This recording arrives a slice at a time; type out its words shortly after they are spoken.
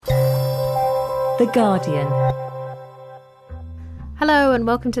The Guardian. Hello and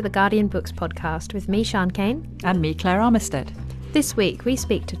welcome to the Guardian Books podcast with me, Sian Kane. And me, Claire Armistead. This week we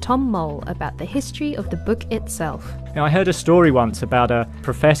speak to Tom Mole about the history of the book itself. Now, I heard a story once about a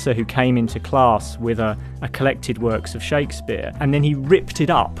professor who came into class with a collected works of Shakespeare, and then he ripped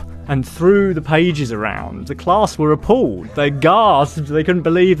it up and threw the pages around. The class were appalled. They gasped. They couldn't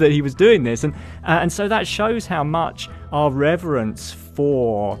believe that he was doing this. And so that shows how much our reverence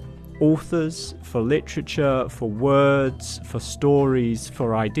for authors, for literature, for words, for stories,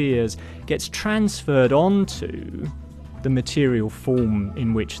 for ideas gets transferred onto the material form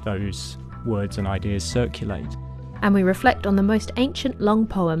in which those words and ideas circulate. And we reflect on the most ancient long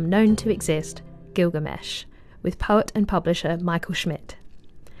poem known to exist, Gilgamesh, with poet and publisher Michael Schmidt.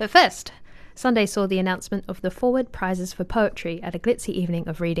 But first, Sunday saw the announcement of the Forward Prizes for Poetry at a glitzy evening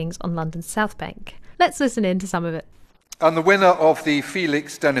of readings on London's South Bank. Let's listen in to some of it. And the winner of the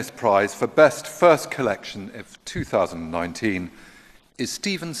Felix Dennis Prize for Best First Collection of 2019 is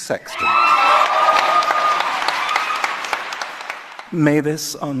Stephen Sexton. May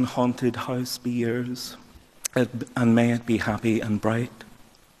this unhaunted house be yours, and may it be happy and bright.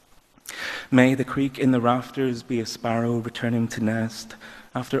 May the creak in the rafters be a sparrow returning to nest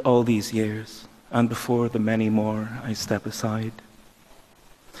after all these years, and before the many more I step aside.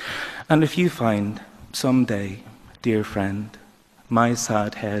 And if you find, someday, dear friend, my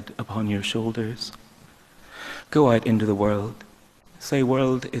sad head upon your shoulders, go out into the world. Say,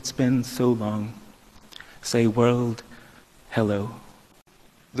 world, it's been so long. Say, world, hello.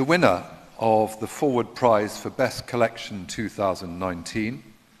 The winner of the Forward Prize for Best Collection 2019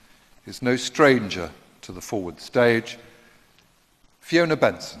 is no stranger to the Forward stage, Fiona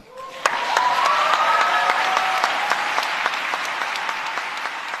Benson.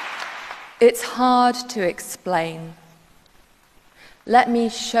 It's hard to explain. Let me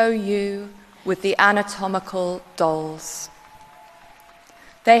show you with the anatomical dolls.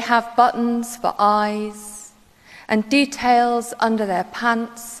 They have buttons for eyes and details under their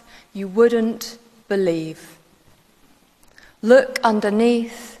pants you wouldn't believe. Look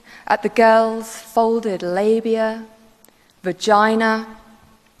underneath at the girl's folded labia, vagina,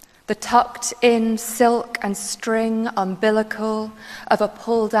 the tucked-in silk and string umbilical of a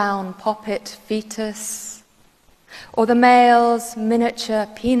pull-down poppet fetus, or the male's miniature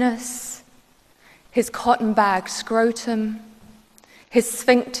penis, his cotton-bag scrotum, his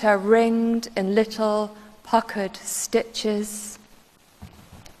sphincter ringed in little puckered stitches.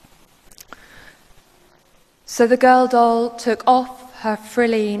 So the girl doll took off her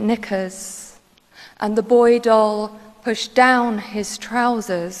frilly knickers, and the boy doll pushed down his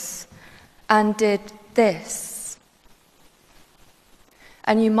trousers and did this.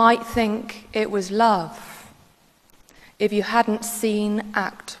 And you might think it was love if you hadn't seen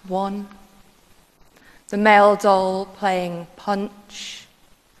Act 1. The male doll playing punch,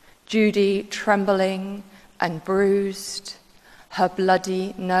 Judy trembling and bruised, her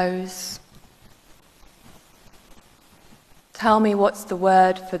bloody nose. Tell me what's the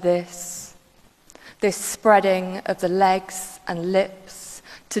word for this spreading of the legs and lips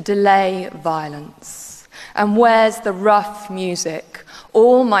to delay violence. And where's the rough music?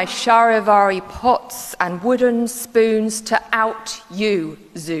 All my charivari pots and wooden spoons to out you,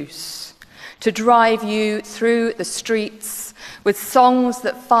 Zeus, to drive you through the streets with songs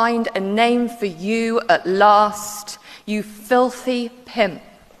that find a name for you at last, you filthy pimp,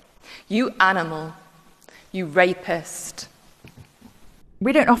 you animal, you rapist.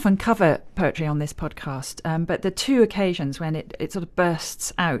 We don't often cover poetry on this podcast, but the two occasions when it sort of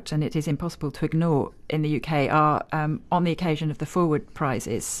bursts out and it is impossible to ignore in the UK are on the occasion of the Forward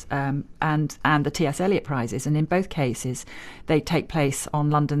Prizes and the T.S. Eliot Prizes, and in both cases they take place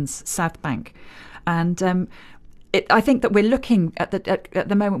on London's South Bank. And I think that we're looking at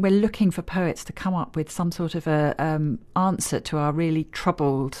the moment. We're looking for poets to come up with some sort of a answer to our really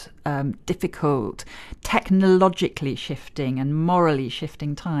troubled, difficult, technologically shifting and morally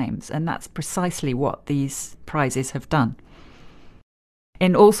shifting times, and that's precisely what these prizes have done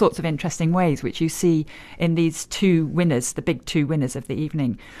in all sorts of interesting ways, which you see in these two winners, the big two winners of the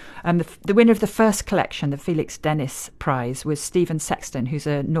evening. The winner of the first collection, the Felix Dennis Prize, was Stephen Sexton, who's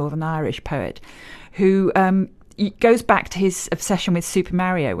a Northern Irish poet, who he goes back to his obsession with Super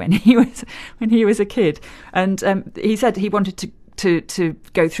Mario when he was a kid, and he said he wanted to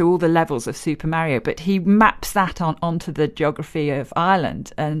go through all the levels of Super Mario, but he maps that onto the geography of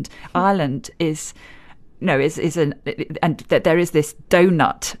Ireland, and Ireland is there is this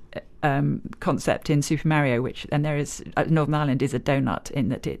donut concept in Super Mario, and there is Northern Ireland is a donut in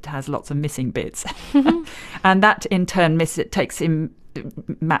that it has lots of missing bits, and that in turn takes him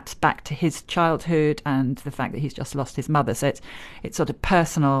maps back to his childhood and the fact that he's just lost his mother. So it's sort of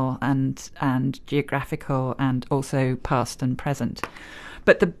personal and geographical and also past and present.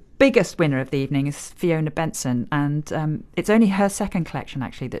 But the biggest winner of the evening is Fiona Benson, and it's only her second collection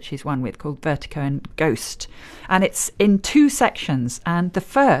actually that she's won with, called Vertigo and Ghost, and it's in 2 sections. And the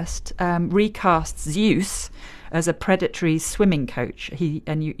first recasts Zeus as a predatory swimming coach.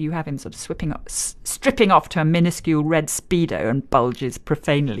 You have him sort of stripping off to a minuscule red Speedo and bulges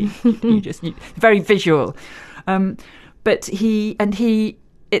profanely. Very visual. But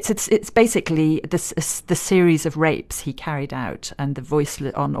it's basically the series of rapes he carried out and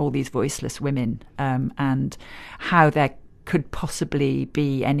on all these voiceless women, and how there could possibly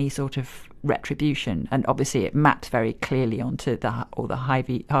be any sort of retribution. And obviously it mapped very clearly onto all the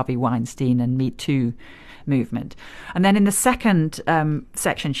Harvey Weinstein and Me Too movement. And then in the second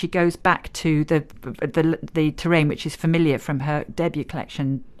section, she goes back to the terrain which is familiar from her debut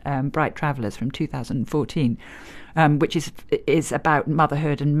collection, Bright Travellers, from 2014. Which is about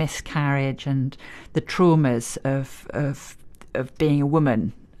motherhood and miscarriage and the traumas of being a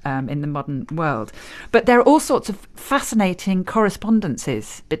woman in the modern world. But there are all sorts of fascinating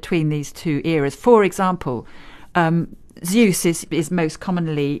correspondences between these 2 eras. For example, Zeus is most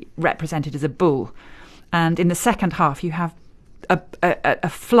commonly represented as a bull, and in the second half you have a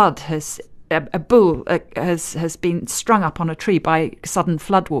flood a bull has been strung up on a tree by sudden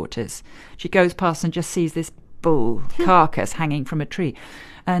floodwaters. She goes past and just sees this bull carcass hanging from a tree.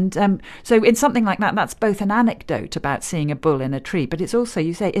 And so in something like that, that's both an anecdote about seeing a bull in a tree, but it's also,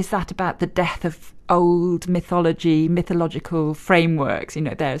 you say, is that about the death of old mythological frameworks?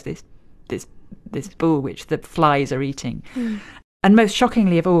 There's this bull which the flies are eating. And most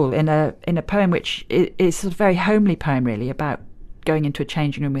shockingly of all, in a poem which is sort of very homely poem, really, about going into a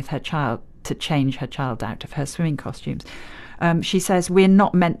changing room with her child to change her child out of her swimming costumes. She says, "We're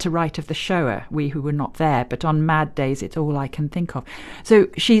not meant to write of the shower, we who were not there, but on mad days it's all I can think of." So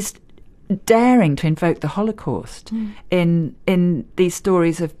she's daring to invoke the Holocaust in these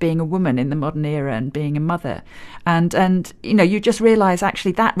stories of being a woman in the modern era and being a mother. And you just realise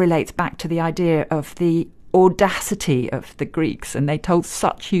actually that relates back to the idea of the audacity of the Greeks, and they told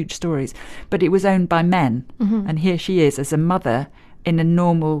such huge stories, but it was owned by men. And here she is as a mother in a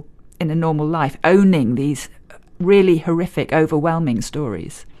normal life, owning these really horrific, overwhelming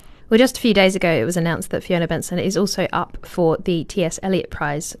stories. Well, just a few days ago, it was announced that Fiona Benson is also up for the T.S. Eliot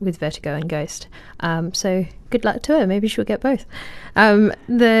Prize with Vertigo and Ghost. So good luck to her. Maybe she'll get both.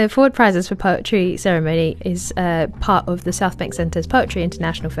 The Forward Prizes for Poetry ceremony is part of the South Bank Centre's Poetry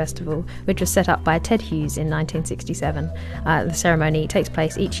International Festival, which was set up by Ted Hughes in 1967. The ceremony takes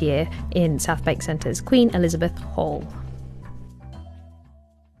place each year in South Bank Centre's Queen Elizabeth Hall.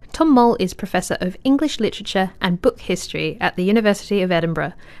 Tom Moll is Professor of English Literature and Book History at the University of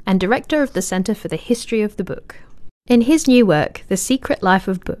Edinburgh and Director of the Centre for the History of the Book. In his new work, The Secret Life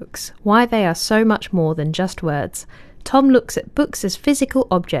of Books, Why They Are So Much More Than Just Words, Tom looks at books as physical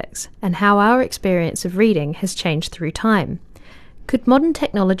objects and how our experience of reading has changed through time. Could modern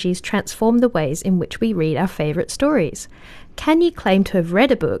technologies transform the ways in which we read our favourite stories? Can you claim to have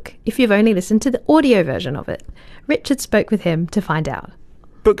read a book if you've only listened to the audio version of it? Richard spoke with him to find out.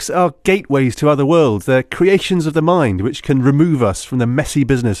 Books are gateways to other worlds. They're creations of the mind which can remove us from the messy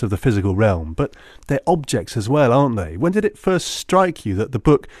business of the physical realm. But they're objects as well, aren't they? When did it first strike you that the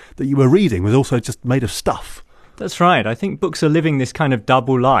book that you were reading was also just made of stuff? That's right. I think books are living this kind of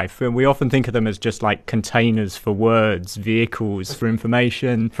double life. And we often think of them as just like containers for words, vehicles for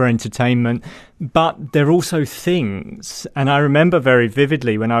information, for entertainment. But they're also things. And I remember very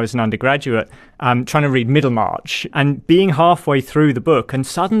vividly when I was an undergraduate trying to read Middlemarch and being halfway through the book and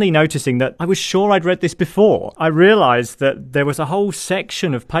suddenly noticing that I was sure I'd read this before. I realised that there was a whole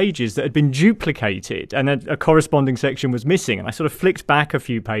section of pages that had been duplicated and a corresponding section was missing. And I sort of flicked back a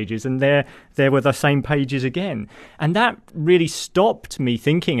few pages and there were the same pages again. And that really stopped me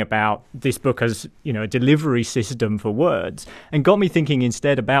thinking about this book as, a delivery system for words and got me thinking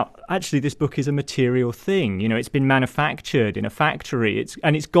instead about actually this book is a material thing. It's been manufactured in a factory.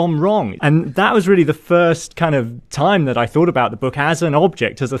 It's gone wrong. And that was really the first kind of time that I thought about the book as an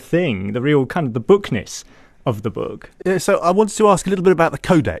object, as a thing, the real kind of the bookness of the book. Yeah, so I wanted to ask a little bit about the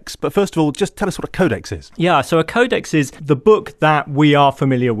codex, but first of all, just tell us what a codex is. Yeah, so a codex is the book that we are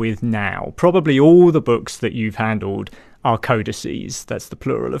familiar with now. Probably all the books that you've handled are codices. That's the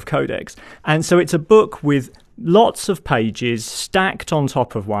plural of codex. And so it's a book with lots of pages stacked on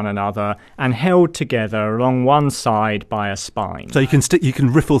top of one another and held together along one side by a spine. So you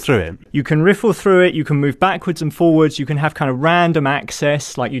can riffle through it. You can riffle through it, you can move backwards and forwards, you can have kind of random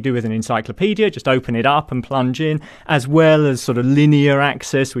access like you do with an encyclopedia, just open it up and plunge in, as well as sort of linear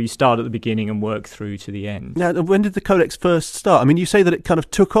access where you start at the beginning and work through to the end. Now, when did the Codex first start? I mean, you say that it kind of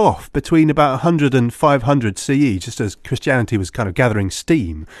took off between about 100 and 500 CE, just as Christianity was kind of gathering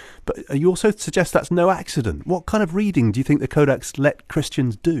steam. But you also suggest that's no accident. What kind of reading do you think the Codex let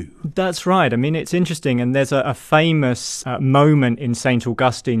Christians do? That's right. I mean, it's interesting, and there's a famous moment in St.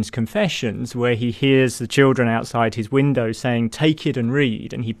 Augustine's Confessions where he hears the children outside his window saying, "Take it and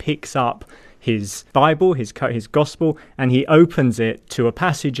read," and he picks up his Bible, his gospel, and he opens it to a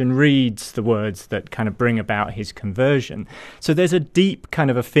passage and reads the words that kind of bring about his conversion. So there's a deep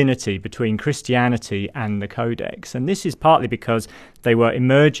kind of affinity between Christianity and the Codex, and this is partly because they were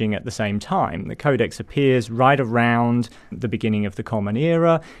emerging at the same time. The Codex appears right around the beginning of the Common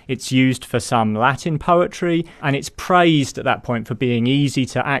Era. It's used for some Latin poetry, and it's praised at that point for being easy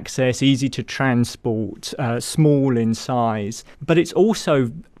to access, easy to transport, small in size. But it's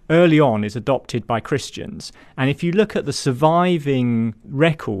also early on is adopted by Christians. And if you look at the surviving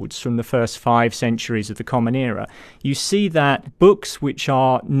records from the first 5 centuries of the Common Era, you see that books which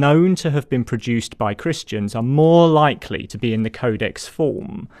are known to have been produced by Christians are more likely to be in the Codex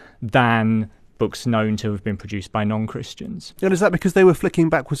form than books known to have been produced by non-Christians. And is that because they were flicking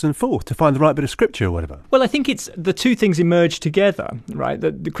backwards and forth to find the right bit of scripture or whatever? Well, I think it's the two things emerge together, right?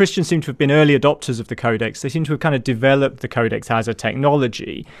 The Christians seem to have been early adopters of the Codex. They seem to have kind of developed the Codex as a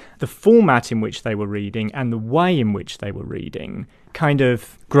technology. The format in which they were reading and the way in which they were reading kind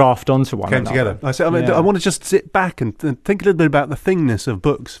of graft onto one another. Came together. I want to just sit back and think a little bit about the thingness of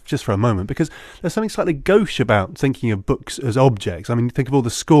books just for a moment, because there's something slightly gauche about thinking of books as objects. I mean, think of all the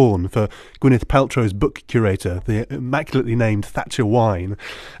scorn for Gwyneth Paltrow's book curator, the immaculately named Thatcher Wine.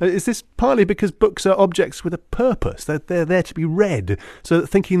 Is this partly because books are objects with a purpose? They're there to be read, so that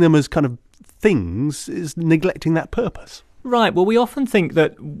thinking them as kind of things is neglecting that purpose? Right. Well, we often think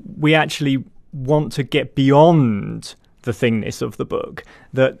that we actually want to get beyond the thingness of the book,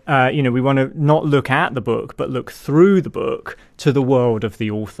 that we want to not look at the book but look through the book to the world of the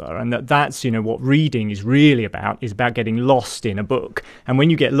author, and that's what reading is really about, is about getting lost in a book. And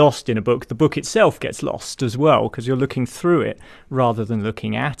when you get lost in a book, the book itself gets lost as well, because you're looking through it rather than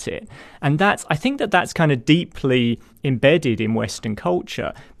looking at it. And I think that's kind of deeply embedded in Western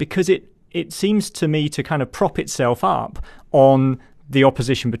culture, because it seems to me to kind of prop itself up on the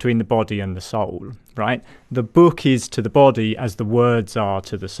opposition between the body and the soul, right? The book is to the body as the words are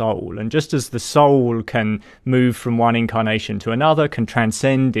to the soul. And just as the soul can move from one incarnation to another, can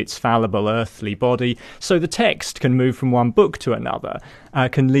transcend its fallible earthly body, so the text can move from one book to another,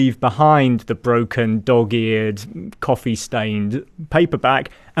 can leave behind the broken, dog-eared, coffee-stained paperback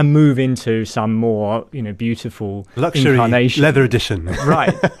and move into some more, beautiful luxury incarnation. Leather edition.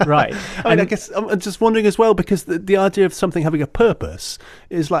 Right. I guess I'm just wondering as well, because the idea of something having a purpose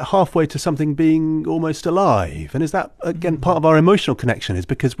is like halfway to something being almost alive. And is that, again, part of our emotional connection is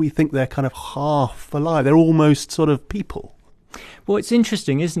because we think they're kind of half alive. They're almost sort of people. Well, it's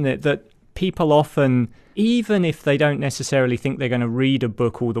interesting, isn't it, that people often, even if they don't necessarily think they're going to read a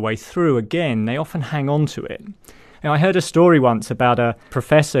book all the way through again, they often hang on to it. Now, I heard a story once about a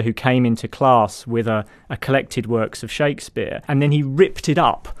professor who came into class with a collected works of Shakespeare, and then he ripped it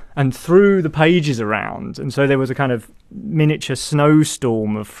up and threw the pages around. And so there was a kind of miniature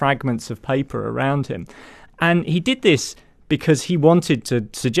snowstorm of fragments of paper around him. And he did this because he wanted to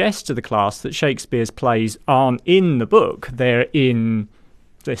suggest to the class that Shakespeare's plays aren't in the book. They're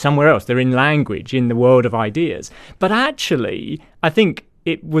somewhere else. They're in language, in the world of ideas. But actually, I think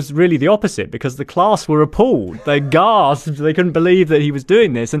it was really the opposite, because the class were appalled. They gasped. They couldn't believe that he was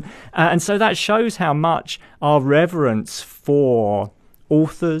doing this. And so that shows how much our reverence for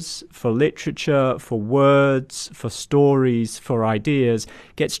authors, for literature, for words, for stories, for ideas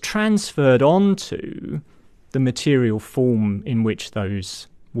gets transferred onto the material form in which those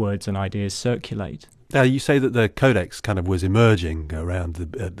words and ideas circulate. Now, you say that the Codex kind of was emerging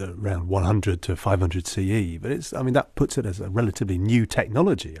around around 100 to 500 CE, but that puts it as a relatively new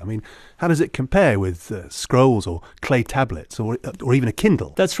technology. I mean, how does it compare with scrolls or clay tablets or even a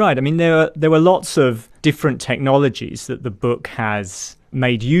Kindle? That's right. I mean, there were lots of different technologies that the book has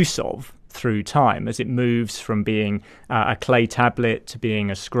made use of through time as it moves from being a clay tablet to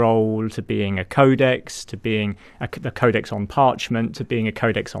being a scroll to being a codex to being the codex on parchment to being a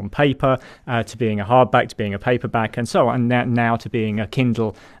codex on paper to being a hardback to being a paperback and so on, and now to being a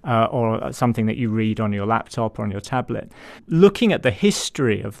Kindle or something that you read on your laptop or on your tablet. Looking at the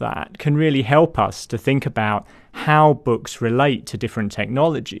history of that can really help us to think about how books relate to different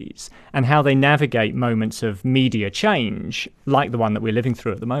technologies and how they navigate moments of media change like the one that we're living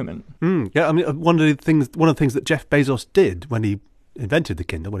through at the moment. Yeah, I mean, one of the things that Jeff Bezos did when he invented the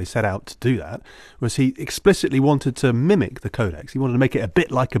Kindle, when he set out to do that, was he explicitly wanted to mimic the codex. He wanted to make it a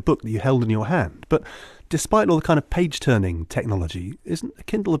bit like a book that you held in your hand. But despite all the kind of page-turning technology, isn't a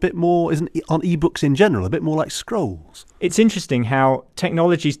Kindle isn't on ebooks in general, a bit more like scrolls? It's interesting how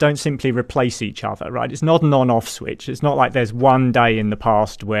technologies don't simply replace each other, right? It's not an on-off switch. It's not like there's one day in the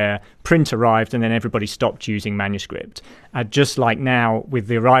past where print arrived and then everybody stopped using manuscript. Just like now, with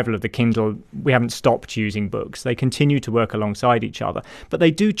the arrival of the Kindle, we haven't stopped using books. They continue to work alongside each other, but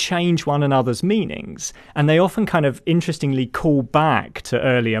they do change one another's meanings, and they often kind of interestingly call back to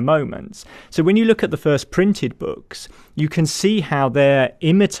earlier moments. So when you look at the first printed books, you can see how they're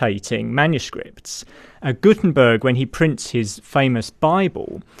imitating manuscripts. Gutenberg, when he prints his famous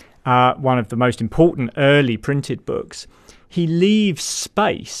Bible, one of the most important early printed books, he leaves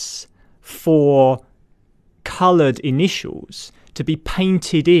space for coloured initials to be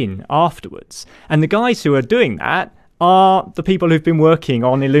painted in afterwards. And the guys who are doing that are the people who've been working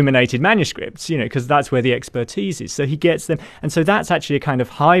on illuminated manuscripts, because that's where the expertise is. So he gets them. And so that's actually a kind of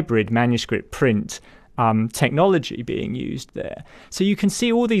hybrid manuscript print technology being used there. So you can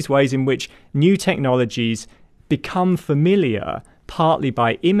see all these ways in which new technologies become familiar partly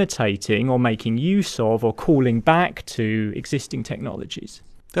by imitating or making use of or calling back to existing technologies.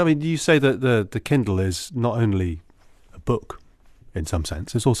 I mean, you say that the Kindle is not only a book in some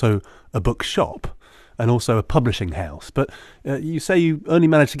sense, it's also a bookshop and also a publishing house. But you say you only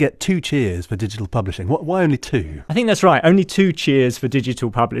managed to get 2 cheers for digital publishing. Why only 2? I think that's right. Only 2 cheers for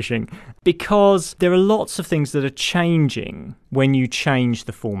digital publishing, because there are lots of things that are changing when you change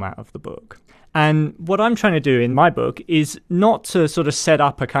the format of the book. And what I'm trying to do in my book is not to sort of set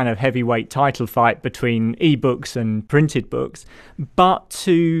up a kind of heavyweight title fight between ebooks and printed books, but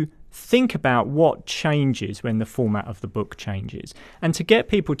to think about what changes when the format of the book changes, and to get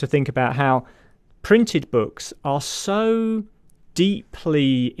people to think about how printed books are so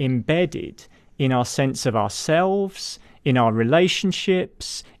deeply embedded in our sense of ourselves, in our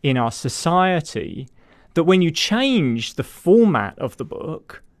relationships, in our society, that when you change the format of the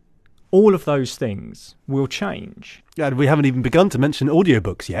book, all of those things will change. Yeah, we haven't even begun to mention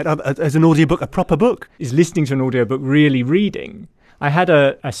audiobooks yet. Is an audiobook a proper book? Is listening to an audiobook really reading? I had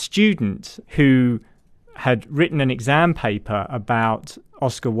a student who had written an exam paper about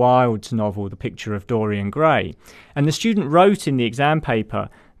Oscar Wilde's novel, The Picture of Dorian Gray. And the student wrote in the exam paper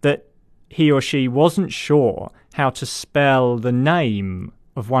that he or she wasn't sure how to spell the name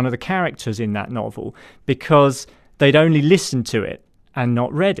of one of the characters in that novel because they'd only listened to it and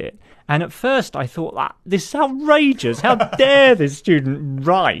not read it. And at first I thought, this is outrageous. How dare this student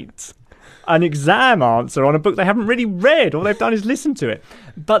write an exam answer on a book they haven't really read? All they've done is listen to it.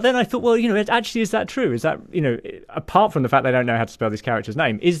 But then I thought, well, actually, is that true? Is that, apart from the fact they don't know how to spell this character's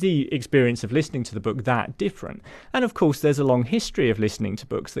name, is the experience of listening to the book that different? And of course, there's a long history of listening to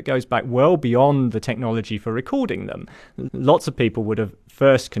books that goes back well beyond the technology for recording them. Lots of people would have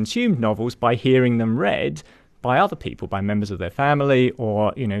first consumed novels by hearing them read by other people, by members of their family,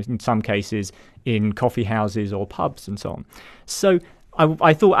 or, in some cases, in coffee houses or pubs and so on. So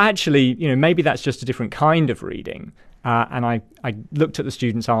I thought, actually, maybe that's just a different kind of reading. And I looked at the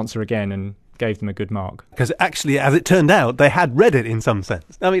student's answer again and gave them a good mark. Because actually, as it turned out, they had read it in some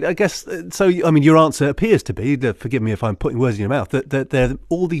sense. I mean, I guess, your answer appears to be, forgive me if I'm putting words in your mouth, that there are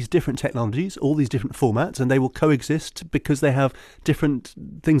all these different technologies, all these different formats, and they will coexist because they have different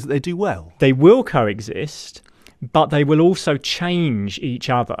things that they do well. They will coexist, but they will also change each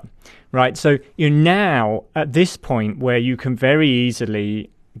other, right? So you're now at this point where you can very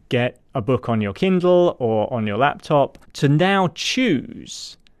easily get a book on your Kindle or on your laptop to now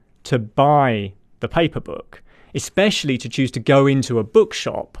choose to buy the paper book, especially to choose to go into a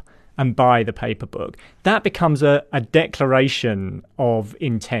bookshop and buy the paper book. That becomes a declaration of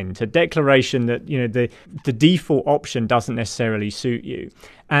intent, a declaration that the default option doesn't necessarily suit you.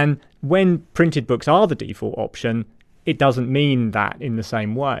 And when printed books are the default option, it doesn't mean that in the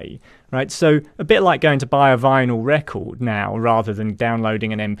same way, right? So a bit like going to buy a vinyl record now rather than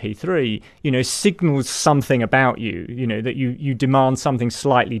downloading an MP3, signals something about you, that you demand something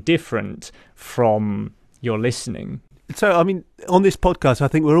slightly different from your listening. So, I mean, on this podcast, I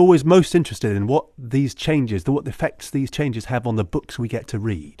think we're always most interested in what these changes, what effects these changes have on the books we get to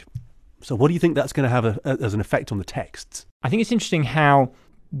read. So what do you think that's going to have as an effect on the texts? I think it's interesting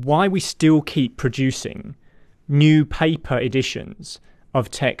why we still keep producing new paper editions of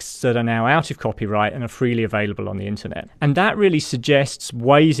texts that are now out of copyright and are freely available on the internet. And that really suggests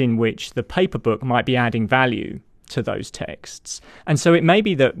ways in which the paper book might be adding value to those texts. And so it may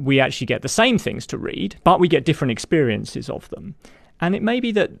be that we actually get the same things to read, but we get different experiences of them. And it may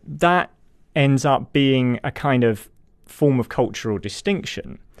be that that ends up being a kind of form of cultural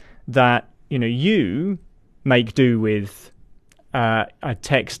distinction, that, you make do with a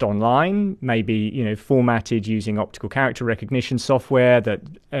text online, maybe, formatted using optical character recognition software that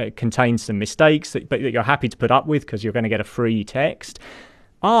contains some mistakes but that you're happy to put up with because you're going to get a free text.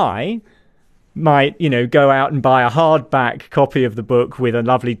 I might, go out and buy a hardback copy of the book with a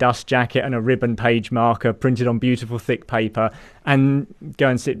lovely dust jacket and a ribbon page marker printed on beautiful thick paper and go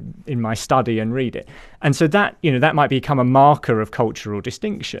and sit in my study and read it. And so that, that might become a marker of cultural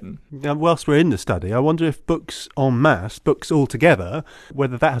distinction. Now, whilst we're in the study, I wonder if books en masse, books all together,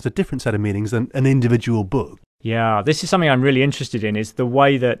 whether that has a different set of meanings than an individual book. Yeah, this is something I'm really interested in, is the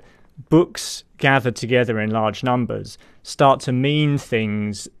way that books gathered together in large numbers start to mean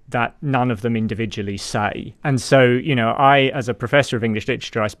things that none of them individually say. And so, I, as a professor of English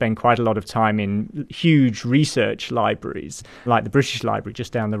literature, I spend quite a lot of time in huge research libraries, like the British Library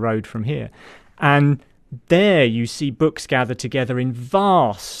just down the road from here. And there you see books gathered together in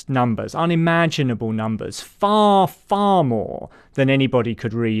vast numbers, unimaginable numbers, far, far more than anybody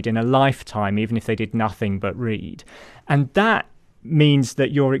could read in a lifetime, even if they did nothing but read. And that means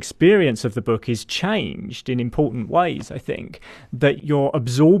that your experience of the book is changed in important ways, I think. That your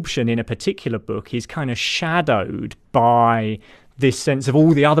absorption in a particular book is kind of shadowed by this sense of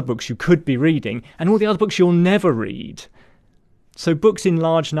all the other books you could be reading and all the other books you'll never read. So books in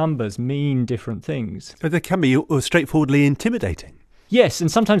large numbers mean different things. But they can be straightforwardly intimidating. Yes,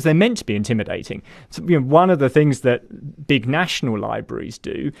 and sometimes they're meant to be intimidating. So, one of the things that big national libraries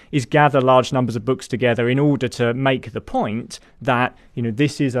do is gather large numbers of books together in order to make the point that,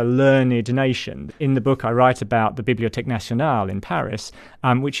 this is a learned nation. In the book, I write about the Bibliothèque Nationale in Paris,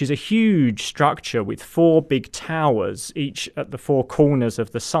 which is a huge structure with 4 big towers, each at the 4 corners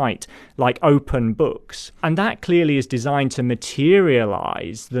of the site, like open books. And that clearly is designed to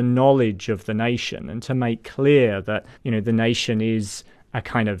materialize the knowledge of the nation and to make clear that, the nation is a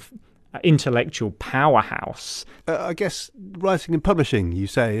kind of intellectual powerhouse. I guess writing and publishing, you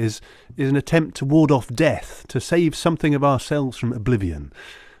say, is an attempt to ward off death, to save something of ourselves from oblivion.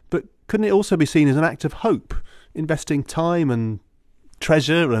 But couldn't it also be seen as an act of hope, investing time and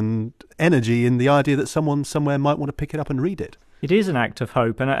treasure and energy in the idea that someone somewhere might want to pick it up and read it? It is an act of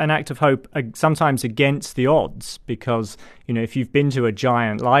hope, and an act of hope sometimes against the odds, because, if you've been to a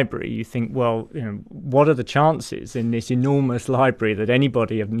giant library, you think, well, what are the chances in this enormous library that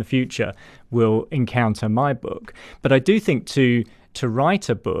anybody in the future will encounter my book? But I do think to write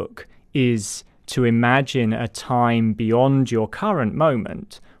a book is to imagine a time beyond your current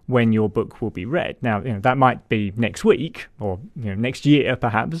moment when your book will be read. Now, that might be next week or next year,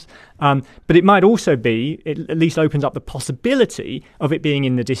 perhaps, but it might also be, it at least opens up the possibility of it being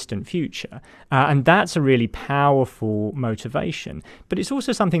in the distant future. And that's a really powerful motivation. But it's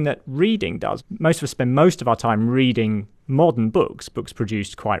also something that reading does. Most of us spend most of our time reading modern books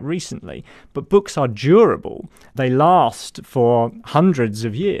produced quite recently, but books are durable. They last for hundreds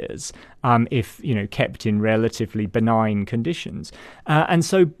of years if kept in relatively benign conditions. And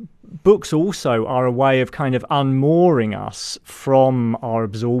so books also are a way of kind of unmooring us from our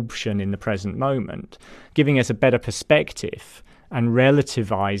absorption in the present moment, giving us a better perspective and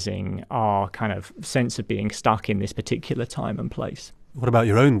relativizing our kind of sense of being stuck in this particular time and place. What about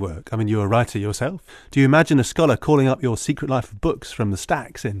your own work? I mean, you're a writer yourself. Do you imagine a scholar calling up your secret life of books from the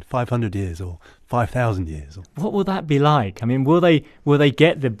stacks in 500 years or 5,000 years? What will that be like? I mean, will they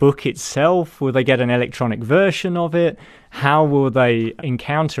get the book itself? Will they get an electronic version of it? How will they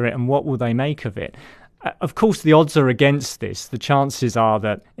encounter it, and what will they make of it? Of course, the odds are against this. The chances are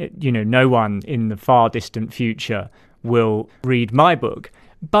that no one in the far distant future will read my book.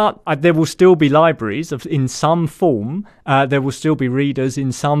 But there will still be libraries in some form. There will still be readers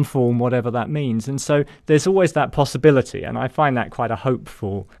in some form, whatever that means. And so there's always that possibility, and I find that quite a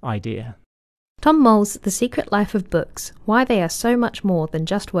hopeful idea. Tom Moll's The Secret Life of Books, Why They Are So Much More Than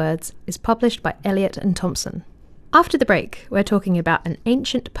Just Words, is published by Eliot and Thompson. After the break, we're talking about an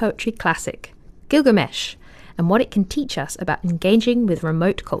ancient poetry classic, Gilgamesh, and what it can teach us about engaging with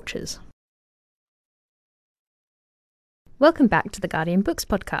remote cultures. Welcome back to the Guardian Books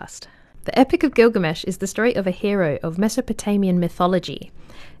podcast. The Epic of Gilgamesh is the story of a hero of Mesopotamian mythology.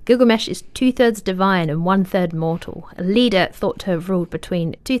 Gilgamesh is 2/3 divine and 1/3 mortal, a leader thought to have ruled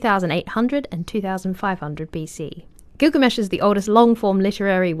between 2800 and 2500 BC. Gilgamesh is the oldest long-form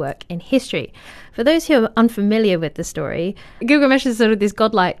literary work in history. For those who are unfamiliar with the story, Gilgamesh is sort of this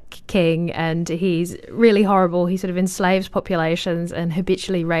godlike king, and he's really horrible. He sort of enslaves populations and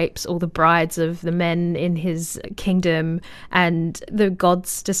habitually rapes all the brides of the men in his kingdom, and the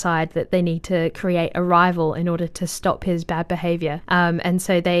gods decide that they need to create a rival in order to stop his bad behavior. And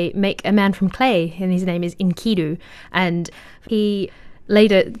so they make a man from clay, and his name is Enkidu, and he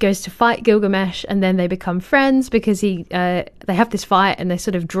later goes to fight Gilgamesh, and then they become friends because they have this fight and they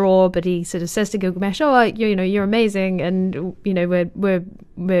sort of draw, but he sort of says to Gilgamesh, "Oh, you're amazing, and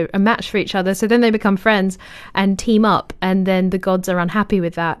we're a match for each other." So then they become friends and team up, and then the gods are unhappy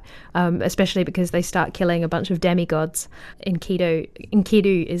with that, especially because they start killing a bunch of demigods.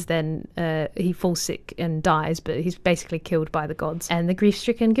 Enkidu is then he falls sick and dies, but he's basically killed by the gods. And the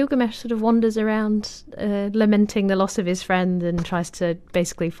grief-stricken Gilgamesh sort of wanders around, lamenting the loss of his friend, and tries to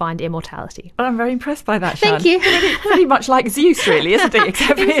basically find immortality. Well, I'm very impressed by that, Shan. Thank you. Pretty much like Zeus, really, isn't it?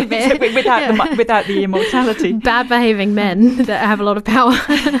 Except without the immortality. Bad behaving men that have a lot of power.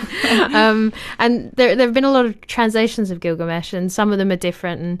 And there have been a lot of translations of Gilgamesh, and some of them are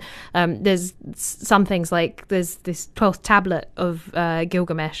different. And there's some things like there's this 12th tablet of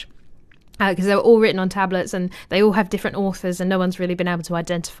Gilgamesh, because they were all written on tablets and they all have different authors, and no one's really been able to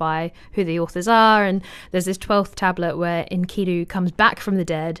identify who the authors are. And there's this 12th tablet where Enkidu comes back from the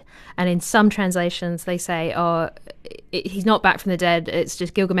dead, and in some translations they say, he's not back from the dead, it's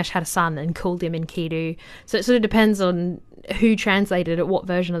just Gilgamesh had a son and called him Enkidu. So it sort of depends on who translated it, what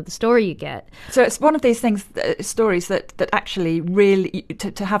version of the story you get. So it's one of these things, stories that actually really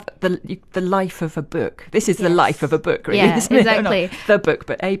to have the life of a book. This is the life of a book, really, isn't it? Exactly. Not the book,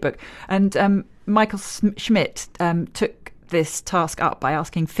 but a book. And Michael Schmidt took this task up by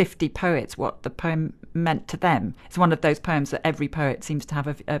asking 50 poets what the poem meant to them. It's one of those poems that every poet seems to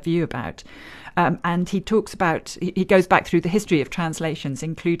have a view about. And he goes back through the history of translations,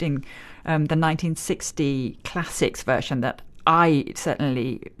 including the 1960 classics version that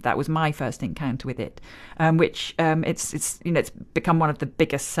that was my first encounter with it, which it's become one of the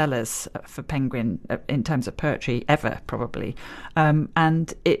biggest sellers for Penguin in terms of poetry ever, probably,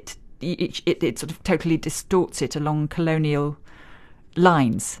 and it sort of totally distorts it along colonial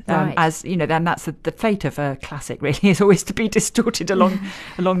lines, right. As you know, then that's the fate of a classic, really, is always to be distorted along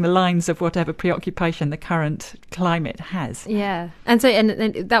the lines of whatever preoccupation the current climate has. Yeah, and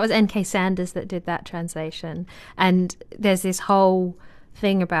that was N.K. Sanders that did that translation, and there's this whole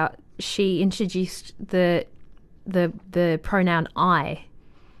thing about she introduced the pronoun I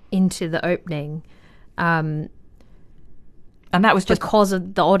into the opening, and that was just because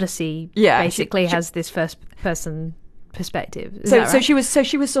of the Odyssey. Yeah, basically has this first person perspective. So she was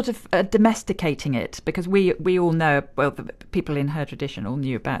sort of domesticating it, because we all know, well, the people in her tradition all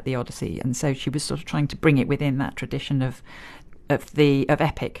knew about the Odyssey, and so she was sort of trying to bring it within that tradition of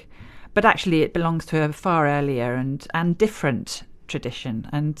epic, but actually it belongs to a far earlier and different tradition,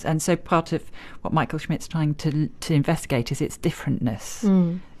 and so part of what Michael Schmidt's trying to investigate is its differentness,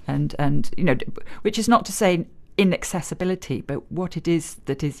 and which is not to say inaccessibility, but what it is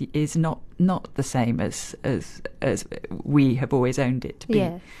that is not the same as we have always owned it to be.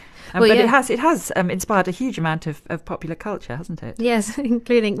 Yeah. But it has inspired a huge amount of popular culture, hasn't it? Yes,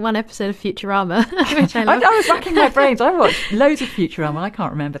 including one episode of Futurama, which I love. I was racking my brains. I watched loads of Futurama. I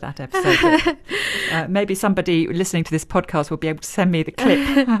can't remember that episode. Maybe somebody listening to this podcast will be able to send me the clip.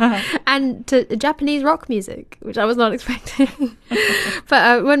 And to Japanese rock music, which I was not expecting.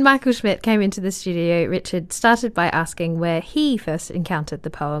 But when Michael Schmidt came into the studio, Richard started by asking where he first encountered the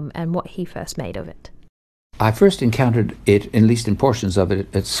poem and what he first made of it. I first encountered it, at least in portions of it,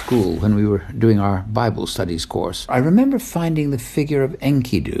 at school when we were doing our Bible studies course. I remember finding the figure of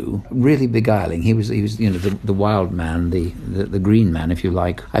Enkidu really beguiling. He was the wild man, the green man, if you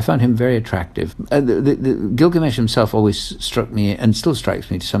like. I found him very attractive. The Gilgamesh himself always struck me, and still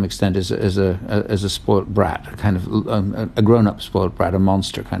strikes me to some extent, as a spoilt brat, a kind of a grown-up spoilt brat, a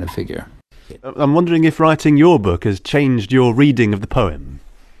monster kind of figure. I'm wondering if writing your book has changed your reading of the poem.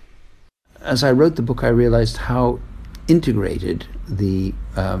 As I wrote the book, I realized how integrated the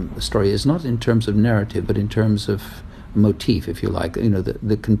story is, not in terms of narrative, but in terms of motif, if you like,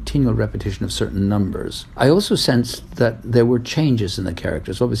 the continual repetition of certain numbers. I also sensed that there were changes in the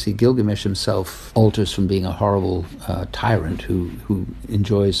characters. Obviously, Gilgamesh himself alters from being a horrible tyrant who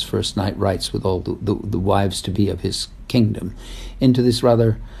enjoys first night rights with all the wives-to-be of his kingdom into this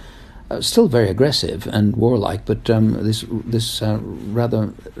rather still very aggressive and warlike, but this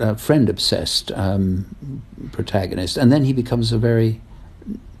rather friend-obsessed protagonist. And then he becomes a very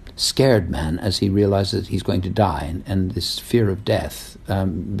scared man as he realizes he's going to die, and this fear of death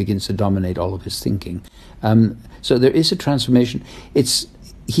begins to dominate all of his thinking. So there is a transformation.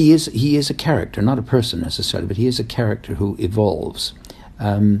 He is a character, not a person necessarily, but he is a character who evolves.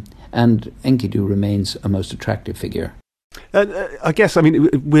 And Enkidu remains a most attractive figure. I guess,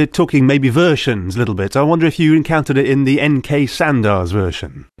 we're talking maybe versions a little bit. I wonder if you encountered it in the N.K. Sandar's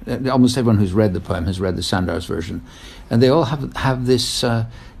version. Almost everyone who's read the poem has read the Sandar's version. And they all have this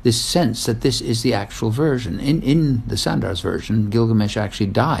sense that this is the actual version. In the Sandar's version, Gilgamesh actually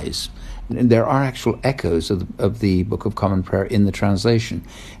dies. And there are actual echoes of the Book of Common Prayer in the translation.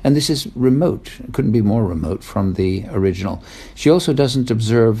 And this is remote. It couldn't be more remote from the original. She also doesn't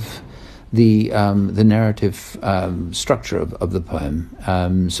observe the narrative structure of the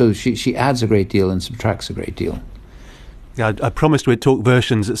poem. So she adds a great deal and subtracts a great deal. Yeah, I promised we'd talk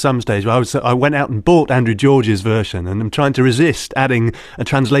versions at some stage. I went out and bought Andrew George's version, and I'm trying to resist adding a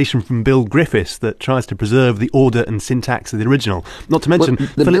translation from Bill Griffiths that tries to preserve the order and syntax of the original. Not to mention...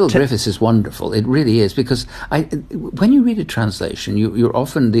 Well, Bill Griffiths is wonderful. It really is, because when you read a translation, you're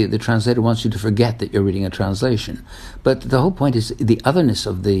often... The translator wants you to forget that you're reading a translation. But the whole point is the otherness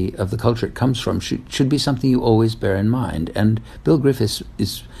of the culture it comes from should be something you always bear in mind. And Bill Griffiths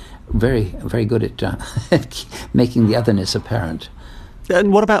is very, very good at making the otherness apparent.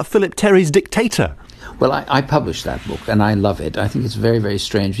 And what about Philip Terry's Dictator? Well, I published that book, and I love it. I think it's very, very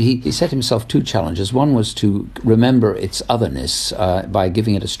strange. He set himself two challenges. One was to remember its otherness by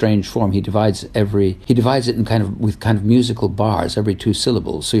giving it a strange form. He divides it in with musical bars every two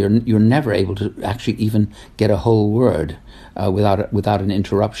syllables, so you're never able to actually even get a whole word without an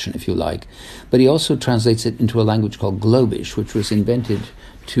interruption, if you like. But he also translates it into a language called Globish, which was invented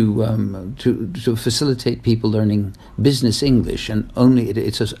to facilitate people learning business English, and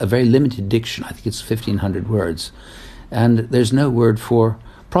it's a very limited diction. I think it's 1,500 words, and there's no word for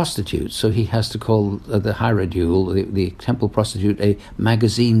prostitute, so he has to call the hierodule, the temple prostitute, a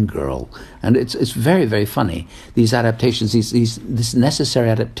magazine girl, and it's very, very funny. These adaptations, this necessary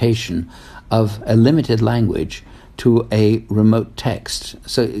adaptation of a limited language to a remote text.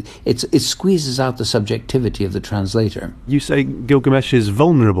 So it squeezes out the subjectivity of the translator. You say Gilgamesh is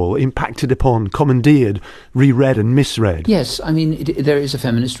vulnerable, impacted upon, commandeered, reread and misread. Yes, there is a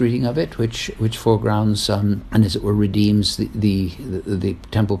feminist reading of it, which foregrounds and as it were redeems the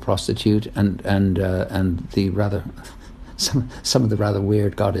temple prostitute and the rather some of the rather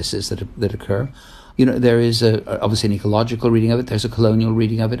weird goddesses that occur. There is obviously an ecological reading of it. There's a colonial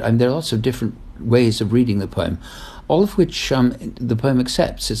reading of it. There are lots of different ways of reading the poem, all of which the poem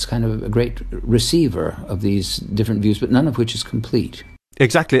accepts. It's kind of a great receiver of these different views, but none of which is complete.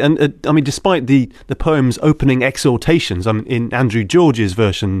 Exactly, and despite the poem's opening exhortations, in Andrew George's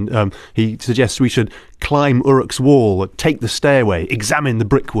version, he suggests we should climb Uruk's wall, take the stairway, examine the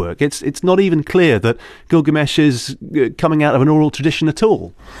brickwork. It's not even clear that Gilgamesh is coming out of an oral tradition at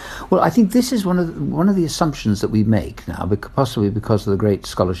all. Well, I think this is one of the assumptions that we make now, possibly because of the great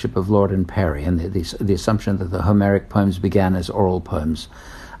scholarship of Lord and Perry and the assumption that the Homeric poems began as oral poems.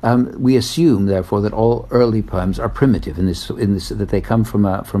 We assume, therefore, that all early poems are primitive in this that they come from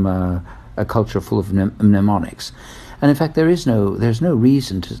a culture full of mnemonics, and in fact there's no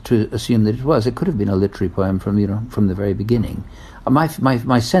reason to assume that it was. It could have been a literary poem from the very beginning.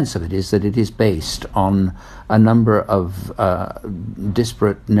 My sense of it is that it is based on a number of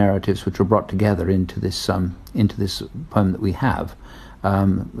disparate narratives which were brought together into this poem that we have.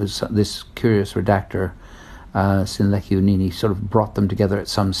 This curious redactor, Sinleki Unini, sort of brought them together at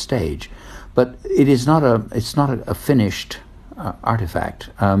some stage, but it's not a finished artifact.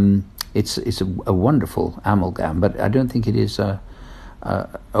 It's a wonderful amalgam, but I don't think it is a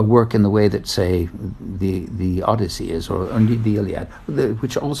work in the way that, say, the Odyssey is, or indeed the Iliad,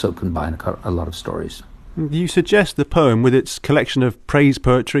 which also combine a lot of stories. You suggest the poem, with its collection of praise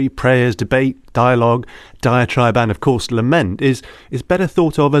poetry, prayers, debate, dialogue, diatribe, and of course lament, is better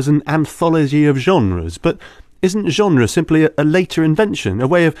thought of as an anthology of genres. But isn't genre simply a later invention, a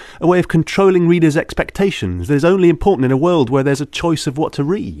way of controlling readers' expectations that is only important in a world where there's a choice of what to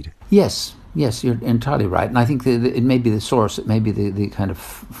read? Yes, you're entirely right. And I think it may be the source, it may be the kind of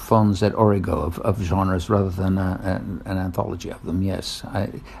fons et origo of genres rather than an anthology of them, yes.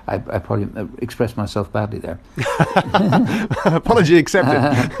 I probably expressed myself badly there. Apology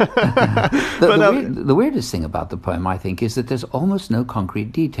accepted. The weirdest thing about the poem, I think, is that there's almost no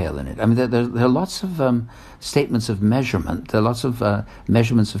concrete detail in it. There are lots of statements of measurement. There are lots of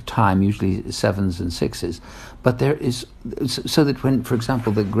measurements of time, usually 7s and 6s. But there is, so that when, for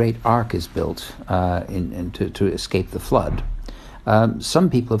example, the great ark is built to escape the flood, some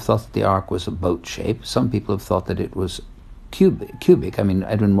people have thought that the ark was a boat shape. Some people have thought that it was cubic. I mean,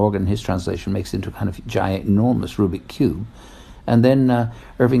 Edwin Morgan, in his translation, makes it into a kind of giant, enormous Rubik cube. And then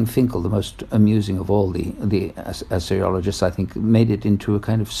Irving Finkel, the most amusing of all the Assyriologists, I think, made it into a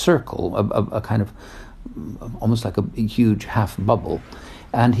kind of circle, a kind of almost like a huge half bubble.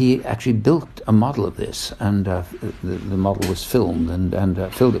 And he actually built a model of this, and the model was filmed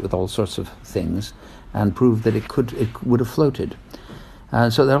and filled it with all sorts of things, and proved that it would have floated.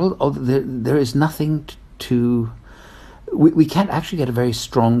 So there is nothing to. We can't actually get a very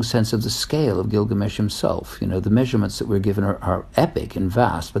strong sense of the scale of Gilgamesh himself. You know, the measurements that we're given are epic and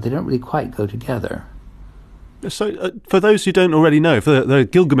vast, but they don't really quite go together. So, for those who don't already know, for the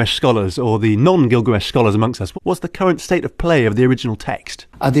Gilgamesh scholars or the non-Gilgamesh scholars amongst us, what's the current state of play of the original text?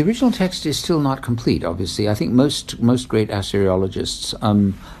 The original text is still not complete, obviously. I think most great Assyriologists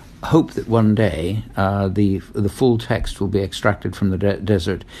hope that one day the full text will be extracted from the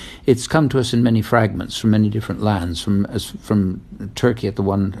desert. It's come to us in many fragments from many different lands, from Turkey at the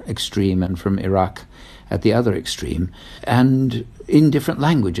one extreme and from Iraq at the other extreme, and in different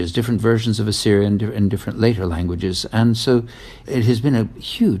languages, different versions of Assyrian in different later languages. And so it has been a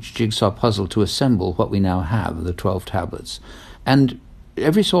huge jigsaw puzzle to assemble what we now have, the 12 tablets. And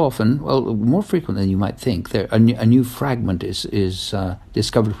every so often, well, more frequently than you might think, a new fragment is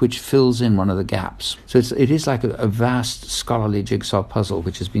discovered which fills in one of the gaps. So it is like a vast scholarly jigsaw puzzle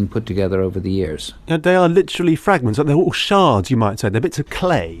which is being put together over the years. And they are literally fragments, they're all shards, you might say. They're bits of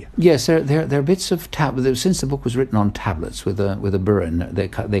clay. Yes, they're bits of tablets. Since the book was written on tablets with a burin, they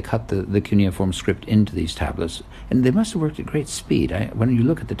cut the cuneiform script into these tablets, and they must have worked at great speed. When you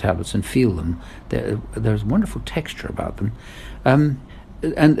look at the tablets and feel them, there's wonderful texture about them.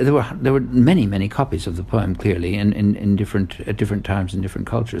 And there were many copies of the poem, clearly, at different times in different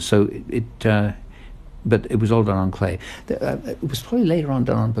cultures. So but it was all done on clay. It was probably later on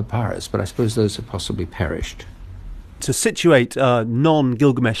done on papyrus, but I suppose those have possibly perished. To situate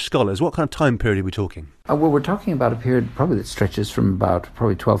non-Gilgamesh scholars, what kind of time period are we talking? Well, we're talking about a period probably that stretches from about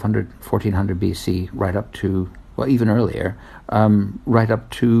probably 1200, 1400 BC right up to, well, even earlier, right up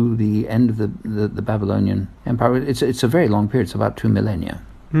to the end of the Babylonian Empire. It's a very long period. It's about 2 millennia.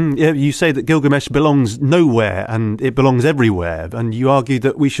 Yeah, you say that Gilgamesh belongs nowhere and it belongs everywhere, and you argue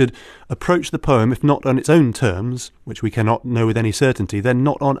that we should approach the poem, if not on its own terms, which we cannot know with any certainty, then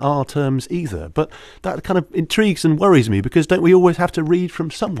not on our terms either. But that kind of intrigues and worries me, because don't we always have to read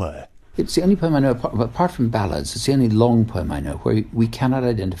from somewhere? It's the only poem I know, apart from ballads, it's the only long poem I know where we cannot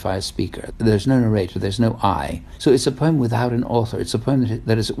identify a speaker. There's no narrator, there's no I. So it's a poem without an author. It's a poem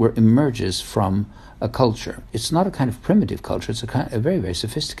that as it were, emerges from a culture. It's not a kind of primitive culture, it's a very, very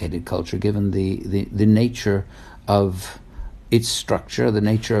sophisticated culture, given the nature of its structure, the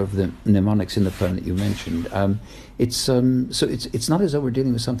nature of the mnemonics in the poem that you mentioned. So it's not as though we're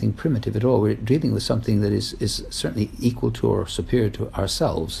dealing with something primitive at all. We're dealing with something that is certainly equal to or superior to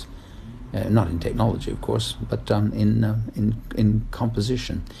ourselves. Not in technology, of course, but in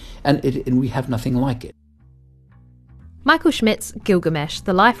composition. And we have nothing like it. Michael Schmidt's Gilgamesh,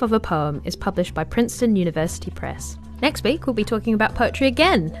 The Life of a Poem, is published by Princeton University Press. Next week, we'll be talking about poetry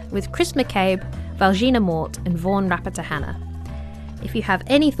again with Chris McCabe, Valgina Mort and Vaughan Rapatahana. If you have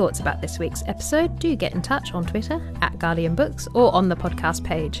any thoughts about this week's episode, do get in touch on Twitter, @GuardianBooks, or on the podcast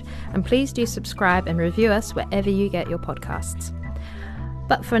page. And please do subscribe and review us wherever you get your podcasts.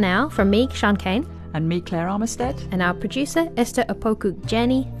 But for now, from me, Sean Kane. And me, Claire Armistead. And our producer, Esther Opoku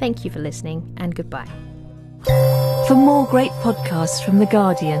Jenny, thank you for listening, and goodbye. For more great podcasts from The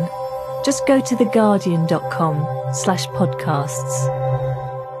Guardian, just go to theguardian.com/podcasts.